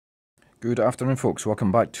Good afternoon, folks.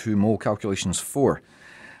 Welcome back to Mole Calculations 4.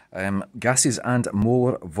 Gases and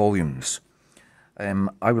molar volumes.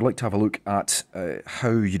 I would like to have a look at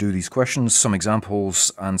how you do these questions, some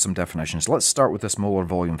examples and some definitions. Let's start with this molar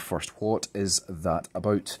volume first. What is that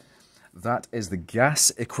about? That is the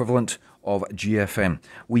gas equivalent of GFM.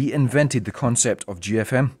 We invented the concept of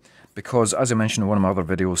GFM because, as I mentioned in one of my other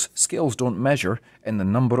videos, scales don't measure in the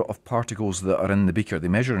number of particles that are in the beaker. They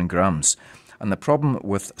measure in grams. And the problem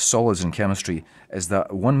with solids in chemistry is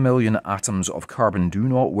that 1 million atoms of carbon do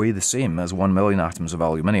not weigh the same as 1 million atoms of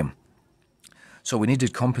aluminium. So we need to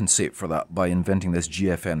compensate for that by inventing this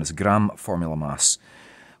GFM, this gram formula mass.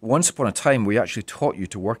 Once upon a time, we actually taught you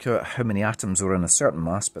to work out how many atoms are in a certain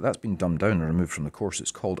mass, but that's been dumbed down and removed from the course.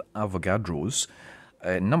 It's called Avogadro's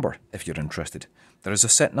number, if you're interested. There is a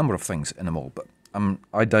set number of things in a mole, but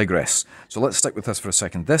I digress. So let's stick with this for a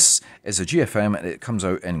second. This is a GFM, and it comes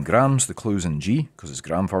out in grams. The clue's in G, because it's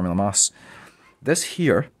gram formula mass. This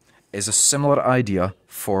here is a similar idea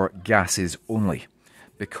for gases only,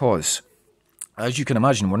 because, as you can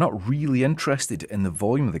imagine, we're not really interested in the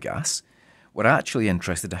volume of the gas. We're actually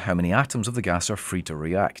interested in how many atoms of the gas are free to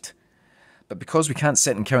react. But because we can't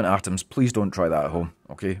sit and count atoms, please don't try that at home,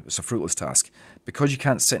 okay? It's a fruitless task. Because you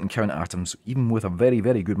can't sit and count atoms, even with a very,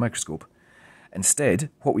 very good microscope, instead,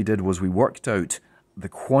 what we did was we worked out the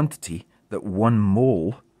quantity that 1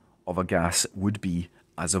 mole of a gas would be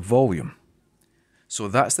as a volume. So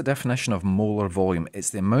that's the definition of molar volume. It's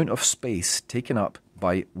the amount of space taken up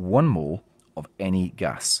by 1 mole of any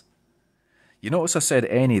gas. You notice I said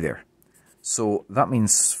any there. So that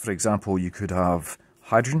means, for example, you could have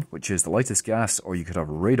hydrogen, which is the lightest gas, or you could have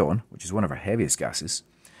radon, which is one of our heaviest gases.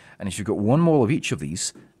 And if you've got 1 mole of each of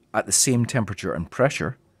these at the same temperature and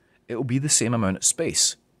pressure, it will be the same amount of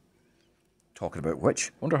space. Talking about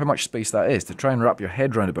which, wonder how much space that is to try and wrap your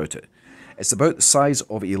head round about it. It's about the size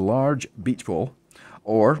of a large beach ball,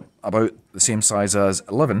 or about the same size as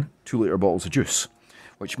 11 2-litre bottles of juice,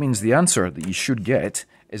 which means the answer that you should get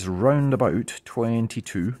is round about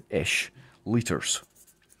 22-ish litres.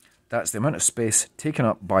 That's the amount of space taken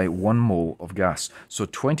up by 1 mole of gas. So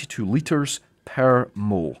 22 litres per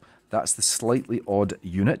mole. That's the slightly odd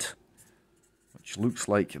unit, which looks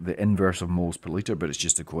like the inverse of moles per litre, but it's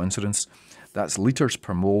just a coincidence. That's litres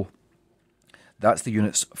per mole. That's the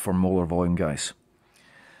units for molar volume, guys.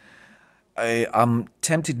 I am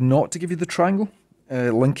tempted not to give you the triangle,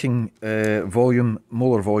 linking volume,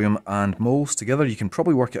 molar volume, and moles together. You can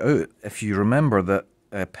probably work it out if you remember that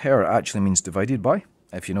per actually means divided by,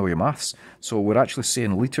 if you know your maths. So we're actually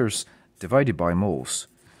saying litres divided by moles.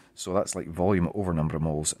 So that's like volume over number of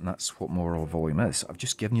moles, and that's what molar volume is. I've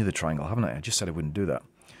just given you the triangle, haven't I? I just said I wouldn't do that.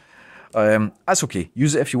 That's okay.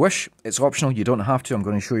 Use it if you wish. It's optional. You don't have to. I'm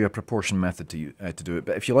going to show you a proportion method to do it.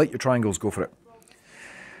 But if you like your triangles, go for it.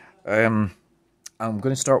 I'm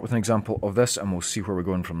going to start with an example of this, and we'll see where we're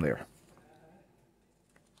going from there.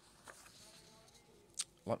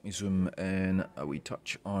 Let me zoom in a wee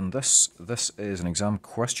touch on this. This is an exam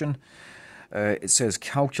question. It says,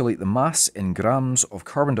 calculate the mass in grams of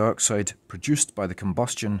carbon dioxide produced by the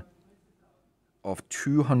combustion of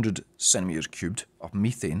 200 centimetres cubed of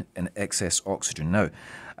methane in excess oxygen. Now,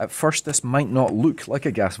 at first this might not look like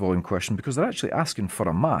a gas volume question because they're actually asking for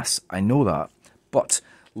a mass. I know that, but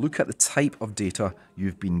look at the type of data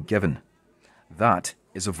you've been given. That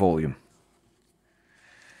is a volume.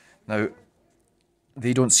 Now,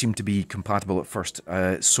 they don't seem to be compatible at first,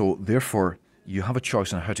 so therefore you have a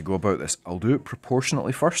choice on how to go about this. I'll do it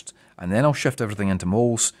proportionately first, and then I'll shift everything into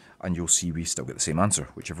moles, and you'll see we still get the same answer,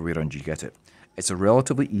 whichever way around you get it. It's a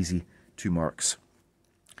relatively easy 2 marks.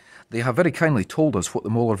 They have very kindly told us what the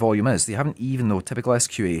molar volume is. They haven't, even though typical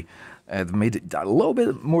SQA, they've made it a little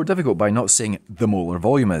bit more difficult by not saying the molar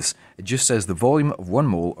volume is. It just says the volume of 1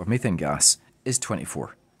 mole of methane gas is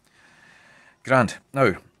 24. Grand.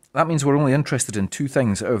 Now, that means we're only interested in 2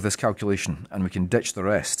 things out of this calculation, and we can ditch the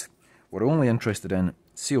rest. We're only interested in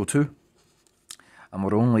CO2, and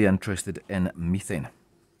we're only interested in methane.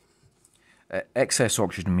 Excess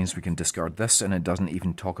oxygen means we can discard this, and it doesn't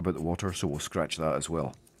even talk about the water, so we'll scratch that as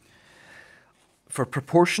well. For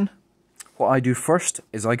proportion, what I do first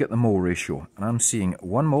is I get the mole ratio, and I'm seeing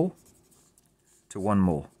 1 mole to 1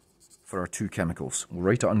 mole for our 2 chemicals. We'll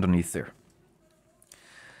write it underneath there.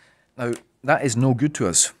 Now, that is no good to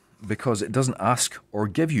us because it doesn't ask or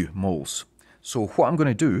give you moles. So what I'm going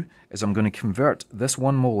to do is I'm going to convert this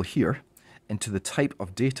 1 mole here into the type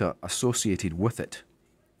of data associated with it.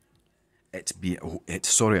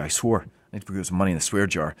 Sorry, I swore. I need to put some money in the swear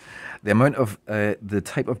jar. The amount of, the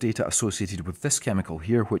type of data associated with this chemical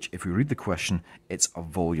here, which if we read the question, it's a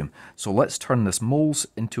volume. So let's turn this moles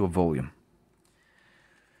into a volume.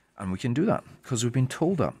 And we can do that because we've been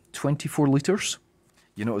told that. 24 litres.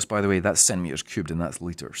 You notice, by the way, that's centimetres cubed and that's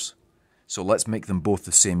litres. So let's make them both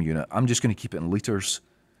the same unit. I'm just going to keep it in litres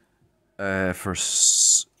for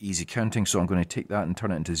easy counting. So I'm going to take that and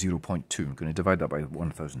turn it into 0.2. I'm going to divide that by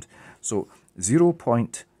 1,000. So 0.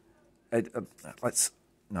 Let's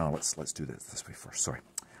do this way first. Sorry,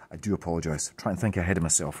 I do apologise. Try and think ahead of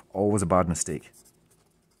myself. Always a bad mistake.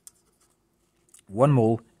 1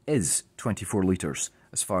 mole is 24 litres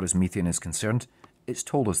as far as methane is concerned. It's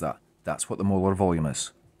told us that. That's what the molar volume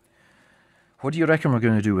is. What do you reckon we're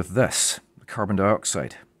going to do with this, the carbon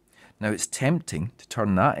dioxide? Now it's tempting to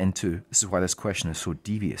turn that into, this is why this question is so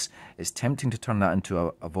devious, it's tempting to turn that into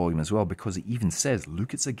a volume as well, because it even says,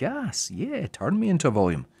 look, it's a gas. Yeah, turn me into a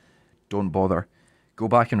volume. Don't bother. Go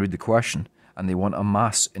back and read the question, and they want a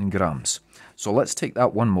mass in grams. So let's take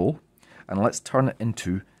that 1 mole, and let's turn it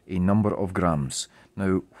into a number of grams.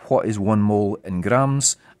 Now, what is 1 mole in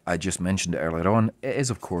grams? I just mentioned it earlier on. It is,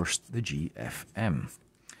 of course, the GFM,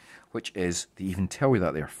 which is, they even tell you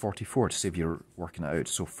that there, 44, to save you working it out.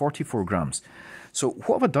 So 44 grams. So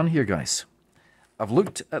what have I done here, guys? I've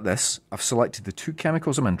looked at this. I've selected the 2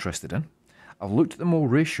 chemicals I'm interested in. I've looked at the mole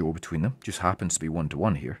ratio between them. Just happens to be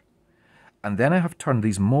 1:1 here. And then I have turned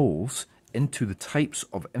these moles into the types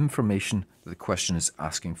of information that the question is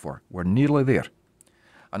asking for. We're nearly there.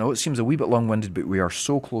 I know it seems a wee bit long-winded, but we are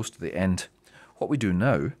so close to the end. What we do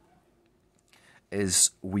now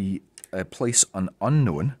is we place an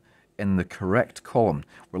unknown in the correct column.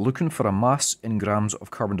 We're looking for a mass in grams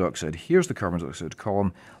of carbon dioxide. Here's the carbon dioxide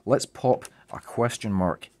column. Let's pop a question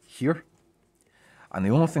mark here. And the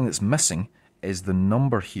only thing that's missing is the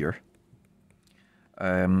number here,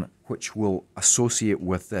 which will associate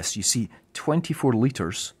with this. You see, 24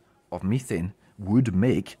 litres of methane would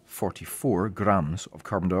make 44 grams of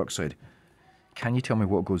carbon dioxide. Can you tell me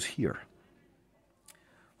what goes here?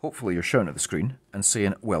 Hopefully you're shouting at the screen and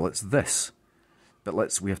saying, well, it's this.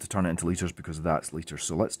 But we have to turn it into litres because that's litres.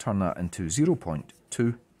 So let's turn that into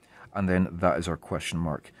 0.2, and then that is our question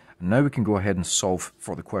mark. And now we can go ahead and solve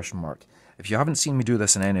for the question mark. If you haven't seen me do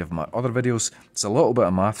this in any of my other videos, it's a little bit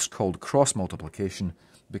of maths called cross multiplication,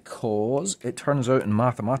 because it turns out in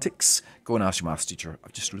mathematics, go and ask your maths teacher.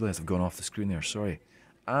 I've just realised I've gone off the screen there, sorry.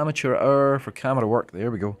 Amateur hour for camera work, there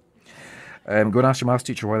we go. Go and ask your maths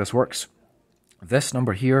teacher why this works. This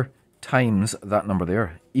number here times that number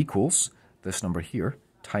there equals this number here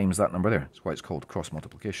times that number there. That's why it's called cross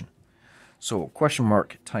multiplication. So question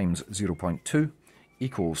mark times 0.2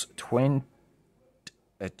 equals 20,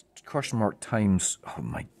 question mark times, oh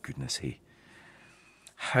my goodness, hey.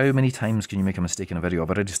 How many times can you make a mistake in a video? I've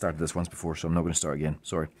already started this once before, so I'm not going to start again.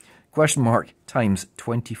 Sorry. Question mark times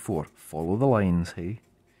 24. Follow the lines, hey.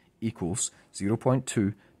 Equals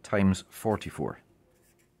 0.2 times 44.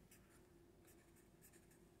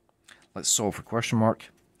 Let's solve for question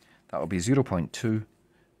mark. That will be 0.2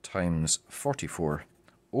 times 44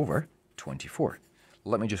 over 24.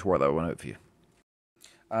 Let me just work that one out for you.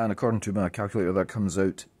 And according to my calculator, that comes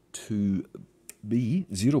out to be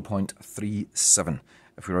 0.37.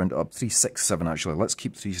 If we round it up, 367 actually. Let's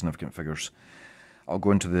keep 3 significant figures. I'll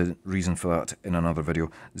go into the reason for that in another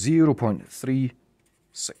video.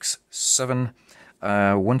 0.367.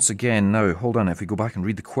 Once again, now, hold on. If we go back and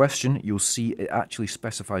read the question, you'll see it actually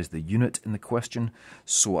specifies the unit in the question.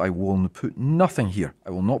 So I will put nothing here.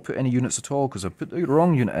 I will not put any units at all, because if I put the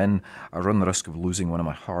wrong unit in, I run the risk of losing one of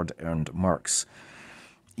my hard-earned marks,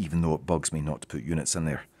 even though it bugs me not to put units in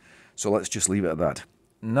there. So let's just leave it at that.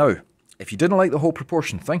 Now, if you didn't like the whole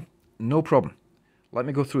proportion thing, no problem. Let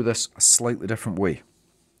me go through this a slightly different way.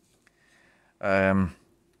 What I'm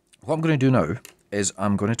going to do now is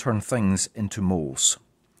I'm going to turn things into moles.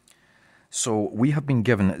 So we have been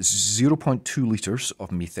given 0.2 litres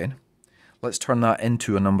of methane. Let's turn that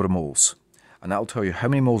into a number of moles. And that'll tell you how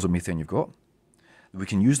many moles of methane you've got. We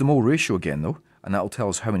can use the mole ratio again though, and that'll tell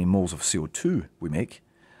us how many moles of CO2 we make.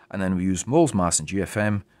 And then we use moles mass in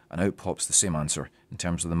GFM, and out pops the same answer in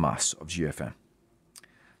terms of the mass of GFM.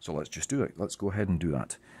 So let's just do it. Let's go ahead and do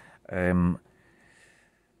that.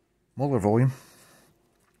 Molar volume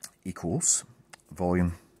equals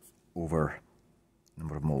volume over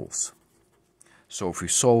number of moles. So if we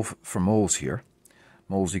solve for moles here,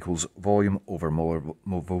 moles equals volume over molar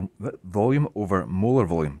volume.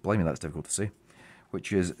 Blimey, that's difficult to say.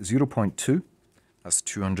 Which is 0.2. That's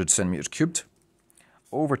 200 centimeters cubed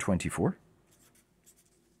over 24.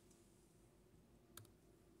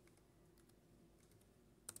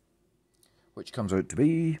 Which comes out to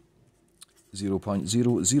be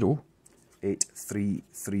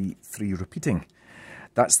 0.008333 repeating.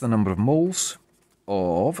 That's the number of moles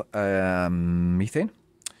of methane,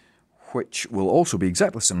 which will also be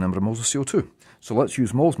exactly the same number of moles of CO2. So let's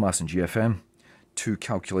use moles mass in GFM to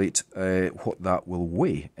calculate what that will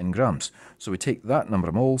weigh in grams. So we take that number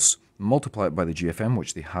of moles, multiply it by the GFM,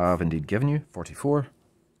 which they have indeed given you, 44.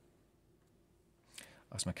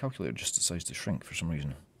 As my calculator just decides to shrink for some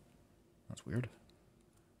reason. That's weird.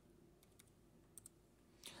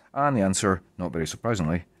 And the answer, not very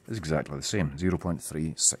surprisingly, is exactly the same,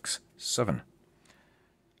 0.367.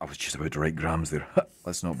 I was just about to write grams there.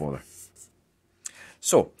 Let's not bother.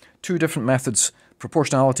 So, two different methods,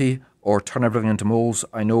 proportionality or turn everything into moles.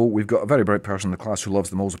 I know we've got a very bright person in the class who loves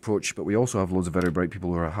the moles approach, but we also have loads of very bright people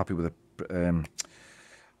who are happy with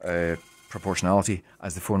the proportionality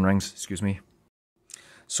as the phone rings, excuse me.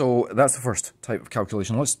 So that's the first type of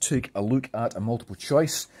calculation. Let's take a look at a multiple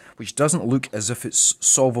choice, which doesn't look as if it's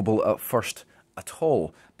solvable at first at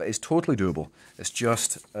all, but is totally doable. It's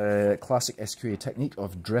just a classic SQA technique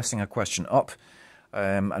of dressing a question up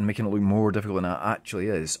and making it look more difficult than it actually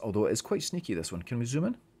is, although it is quite sneaky, this one. Can we zoom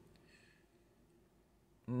in?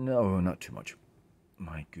 No, not too much.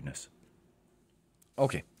 My goodness.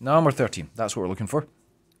 Okay, number 13, that's what we're looking for.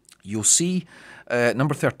 You'll see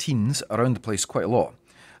number 13s around the place quite a lot.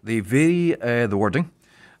 They vary the wording.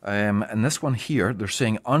 And this one here, they're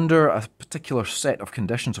saying under a particular set of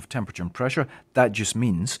conditions of temperature and pressure, that just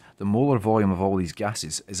means the molar volume of all these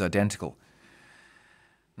gases is identical.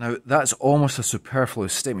 Now, that's almost a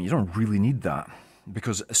superfluous statement. You don't really need that,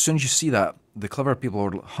 because as soon as you see that, the clever people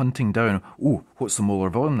are hunting down, oh, what's the molar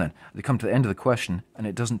volume then? They come to the end of the question, and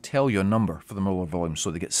it doesn't tell you a number for the molar volume, so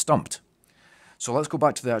they get stumped. So let's go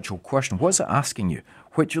back to the actual question. What's it asking you?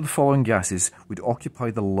 Which of the following gases would occupy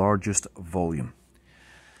the largest volume?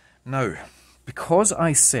 Now, because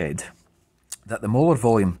I said that the molar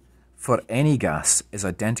volume for any gas is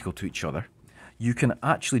identical to each other, you can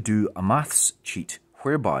actually do a maths cheat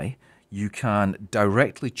whereby you can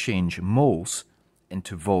directly change moles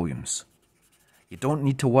into volumes. You don't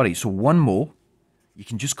need to worry. So 1 mole, you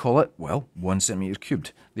can just call it, well, 1 centimetre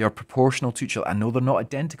cubed. They are proportional to each other. I know they're not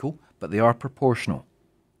identical, but they are proportional.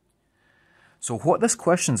 So what this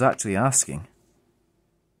question is actually asking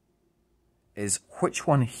is which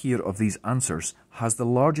one here of these answers has the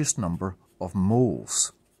largest number of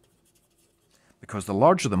moles? Because the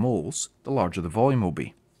larger the moles, the larger the volume will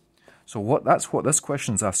be. So that's what this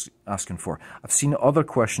question is asking for. I've seen other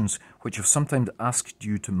questions which have sometimes asked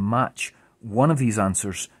you to match one of these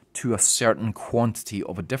answers to a certain quantity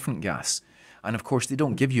of a different gas. And of course, they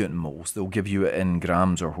don't give you it in moles, they'll give you it in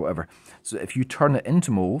grams or whatever. So if you turn it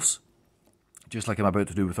into moles, just like I'm about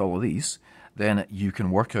to do with all of these, then you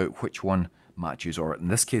can work out which one matches, or in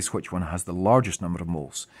this case, which one has the largest number of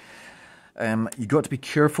moles. You've got to be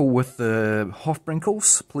careful with the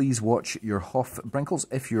Hofbrinkels. Please watch your Hofbrinkels.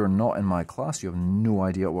 If you're not in my class, you have no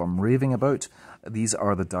idea what I'm raving about. These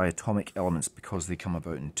are the diatomic elements because they come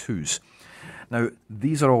about in twos. Now,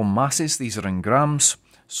 these are all masses, these are in grams.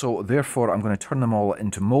 So therefore, I'm going to turn them all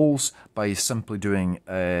into moles by simply doing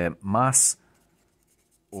mass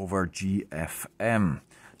over GFM.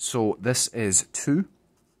 So this is 2.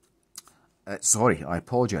 Sorry, I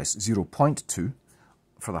apologise. 0.2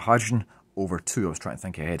 for the hydrogen over 2. I was trying to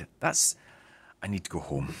think ahead. I need to go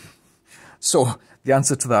home. So the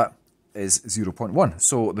answer to that is 0.1.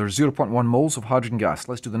 So there's 0.1 moles of hydrogen gas.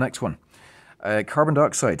 Let's do the next one. Carbon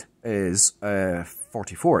dioxide is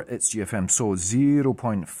 44. It's GFM, so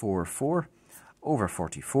 0.44 over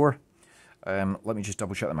 44. Let me just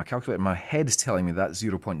double check that my calculator. My head is telling me that's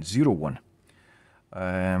 0.01.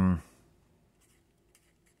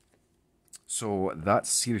 So that's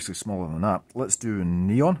seriously smaller than that. Let's do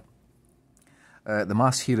neon. The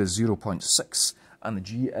mass here is 0.6, and the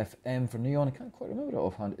GFM for neon, I can't quite remember it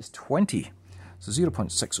offhand, is 20. So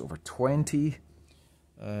 0.6 over 20.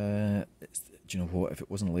 Do you know what? If it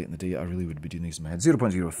wasn't late in the day, I really would be doing these in my head.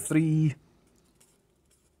 0.03.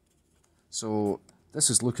 So this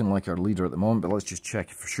is looking like our leader at the moment, but let's just check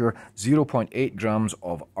for sure. 0.8 grams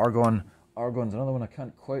of argon. Argon's another one I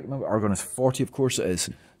can't quite remember. Argon is 40, of course it is.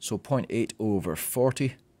 So 0.8 over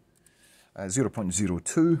 40.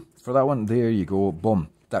 0.02 for that one. There you go. Boom.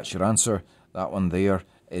 That's your answer. That one there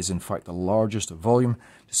is in fact the largest volume,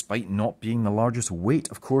 despite not being the largest weight,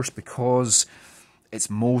 of course, because it's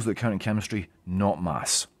moles that count in chemistry, not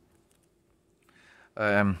mass.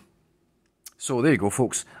 So there you go,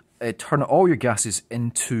 folks. Turn all your gases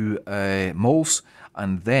into moles,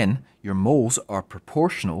 and then your moles are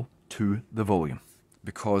proportional to the volume,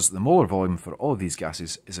 because the molar volume for all of these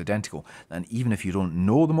gases is identical. And even if you don't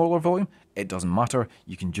know the molar volume, it doesn't matter.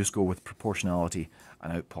 You can just go with proportionality,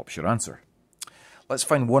 and out pops your answer. Let's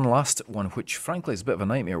find one last one, which frankly is a bit of a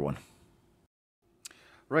nightmare one.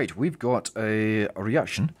 Right, we've got a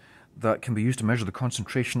reaction that can be used to measure the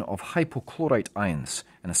concentration of hypochlorite ions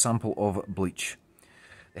in a sample of bleach.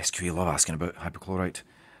 SQA love asking about hypochlorite.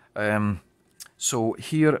 So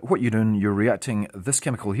here, what you're doing, you're reacting this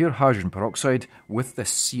chemical here, hydrogen peroxide, with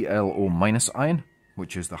this ClO- ion,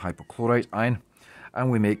 which is the hypochlorite ion, and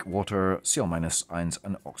we make water, Cl- ions,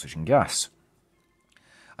 and oxygen gas.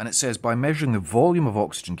 And it says, by measuring the volume of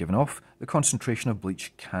oxygen given off, the concentration of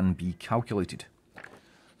bleach can be calculated.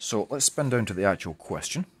 So let's spin down to the actual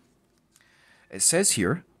question. It says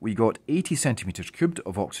here, we got 80 centimetres cubed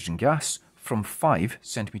of oxygen gas from 5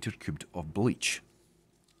 centimetres cubed of bleach.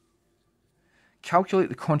 Calculate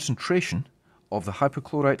the concentration of the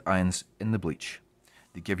hypochlorite ions in the bleach.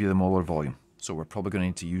 They give you the molar volume, so we're probably going to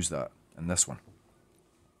need to use that in this one.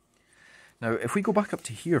 Now, if we go back up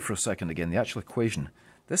to here for a second again, the actual equation,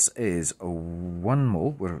 this is a 1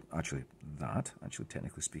 mole, or actually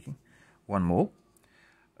technically speaking, 1 mole,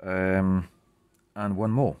 and 1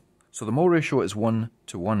 mole. So the mole ratio is 1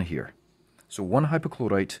 to 1 here. So 1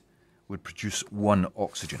 hypochlorite would produce 1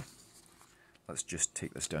 oxygen. Let's just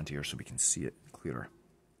take this down to here so we can see it clearer.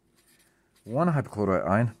 1 hypochlorite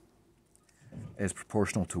ion is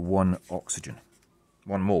proportional to 1 oxygen.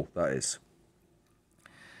 1 mole, that is.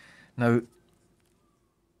 Now,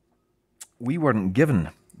 we weren't given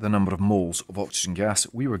the number of moles of oxygen gas,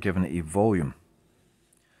 we were given a volume.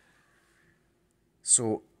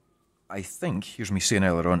 So, I think, here's me saying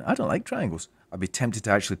earlier on, I don't like triangles. I'd be tempted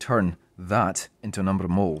to actually turn that into a number of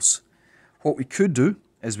moles. What we could do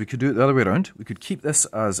is we could do it the other way around. We could keep this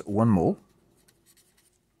as 1 mole.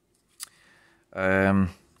 And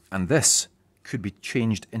this could be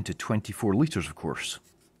changed into 24 litres, of course.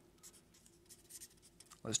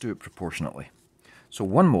 Let's do it proportionately. So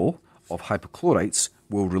 1 mole of hypochlorites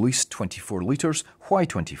will release 24 litres. Why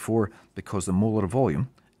 24? Because the molar volume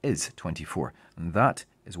is 24. And that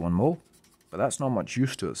is 1 mole, but that's not much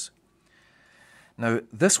use to us. Now,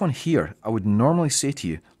 this one here, I would normally say to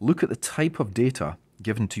you, look at the type of data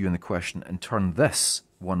given to you in the question and turn this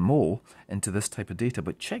 1 mole into this type of data.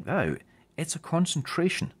 But check that out. It's a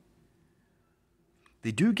concentration.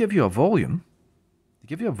 They do give you a volume. They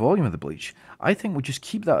give you a volume of the bleach. I think we'll just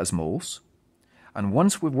keep that as moles. And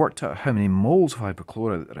once we've worked out how many moles of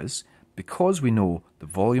hypochlorite there is, because we know the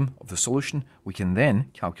volume of the solution, we can then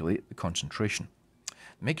calculate the concentration.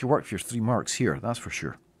 Make your work for your 3 marks here, that's for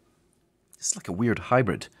sure. It's like a weird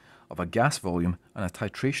hybrid of a gas volume and a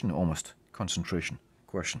titration almost concentration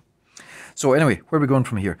question. So anyway, where are we going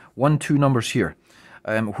from here? 1, 2 numbers here.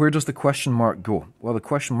 Where does the question mark go? Well, the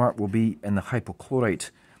question mark will be in the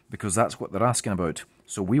hypochlorite because that's what they're asking about.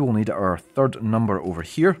 So we will need our third number over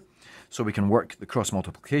here so we can work the cross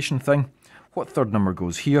multiplication thing. What third number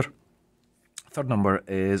goes here? Third number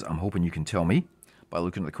is, I'm hoping you can tell me by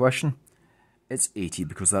looking at the question, it's 80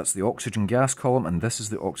 because that's the oxygen gas column and this is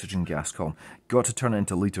the oxygen gas column. Got to turn it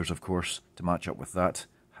into litres, of course, to match up with that.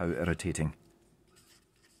 How irritating.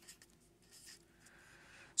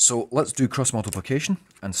 So let's do cross multiplication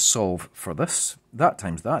and solve for this. That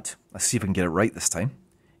times that, let's see if I can get it right this time,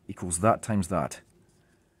 equals that times that.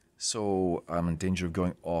 So I'm in danger of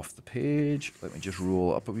going off the page. Let me just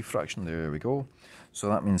roll up a wee fraction. There we go. So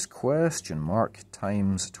that means question mark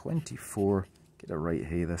times 24. Get it right,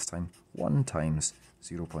 hey, this time. 1 times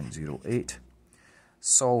 0.08.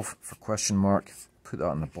 Solve for question mark. Put that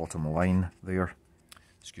on the bottom line there.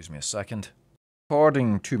 Excuse me a second.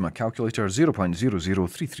 According to my calculator,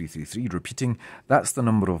 0.003333, repeating, that's the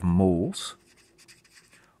number of moles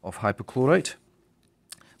of hypochlorite.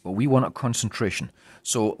 But we want a concentration.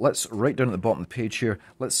 So let's write down at the bottom of the page here,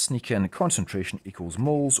 let's sneak in concentration equals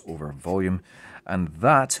moles over volume. And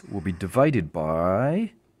that will be divided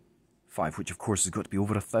by 5, which of course has got to be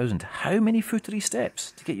over 1,000. How many footery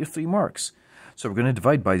steps to get your 3 marks? So we're going to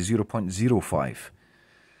divide by 0.05.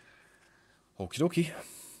 Okie dokie.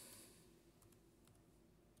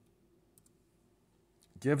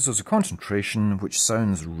 Gives us a concentration, which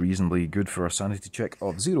sounds reasonably good for a sanity check,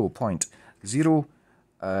 of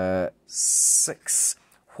 0.06.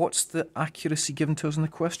 What's the accuracy given to us in the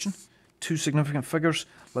question? 2 significant figures.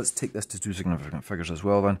 Let's take this to 2 significant figures as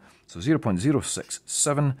well then. So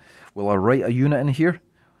 0.067. Will I write a unit in here?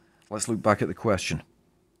 Let's look back at the question.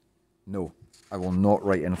 No, I will not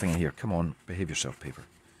write anything in here. Come on, behave yourself, paper.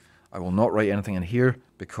 I will not write anything in here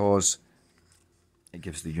because it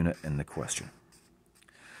gives the unit in the question.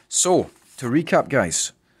 So, to recap,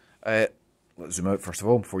 guys, let's zoom out first of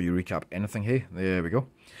all before you recap anything. Hey, there we go.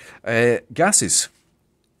 Gases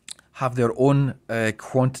have their own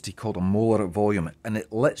quantity called a molar volume, and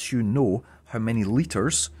it lets you know how many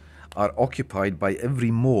litres are occupied by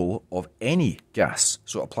every mole of any gas.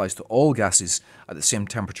 So it applies to all gases at the same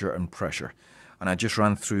temperature and pressure. and I just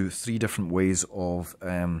ran through three different ways of,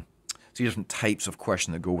 three different types of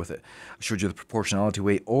question that go with it. I showed you the proportionality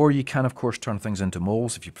way, or you can of course turn things into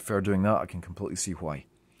moles. If you prefer doing that, I can completely see why.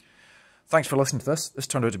 Thanks for listening to this. This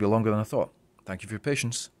turned out to be longer than I thought. Thank you for your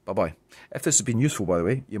patience. Bye-bye. If this has been useful, by the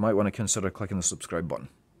way, you might want to consider clicking the subscribe button.